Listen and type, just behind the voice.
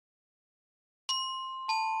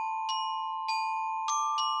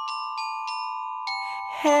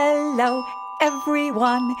Hello,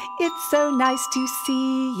 everyone. It's so nice to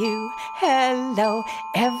see you. Hello,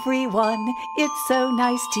 everyone. It's so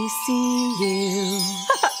nice to see you.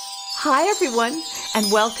 Hi, everyone, and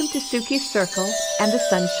welcome to Suki's Circle and the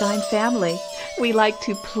Sunshine Family. We like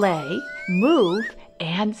to play, move,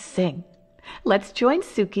 and sing. Let's join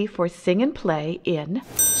Suki for Sing and Play in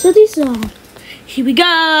City Song. Here we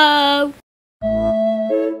go!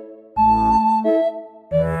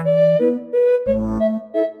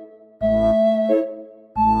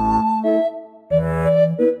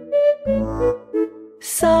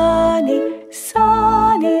 Sunny,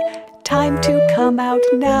 sunny, time to come out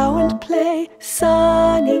now and play.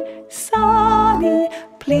 Sunny, sunny,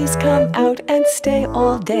 please come out and stay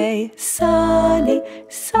all day. Sunny,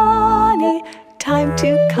 sunny, time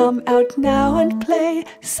to come out now and play.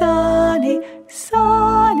 Sunny,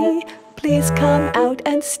 sunny, please come out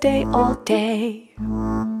and stay all day.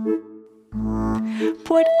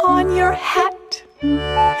 Put on your hat,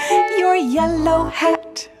 your yellow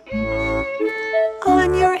hat,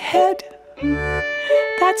 on your head,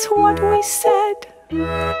 that's what we said.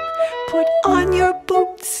 Put on your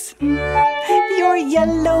boots, your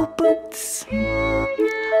yellow boots,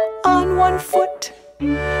 on one foot,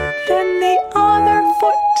 then the other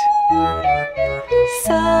foot.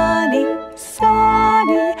 Sunny,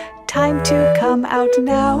 sunny, time to come out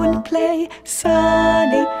now and play.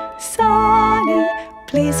 Sunny, sunny,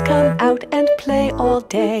 please come out and play all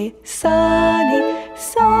day. Sunny,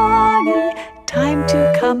 sunny, time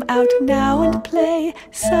to come out now and play.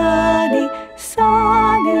 Sunny,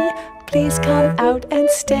 sunny, please come out and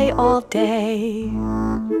stay all day.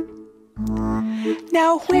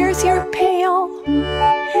 Now where's your pail,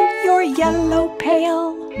 your yellow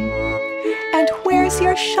pail? And where's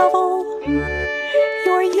your shovel,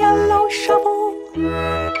 your yellow shovel?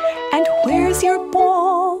 And where's your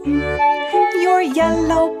ball, your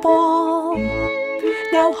yellow ball?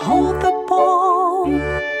 Now hold the ball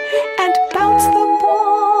and bounce the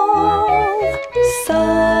ball.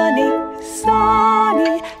 Sunny,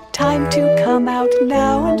 sunny, time to come out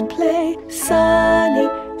now and play. Sunny,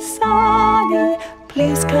 sunny,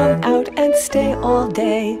 please come out and stay all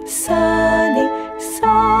day. Sunny,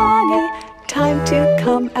 sunny, time to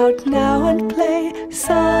come out now and play.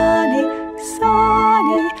 Sunny,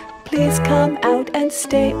 sunny, please come out and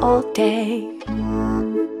stay all day.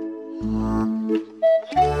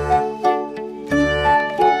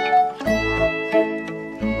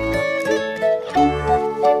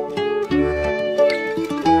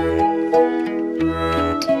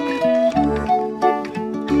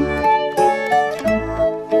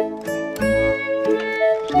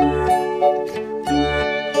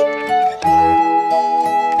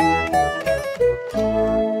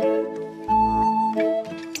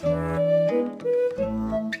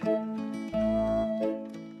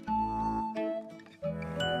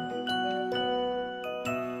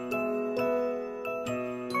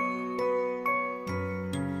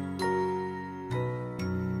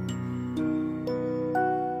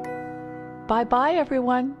 Bye-bye,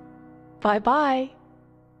 everyone. Bye-bye.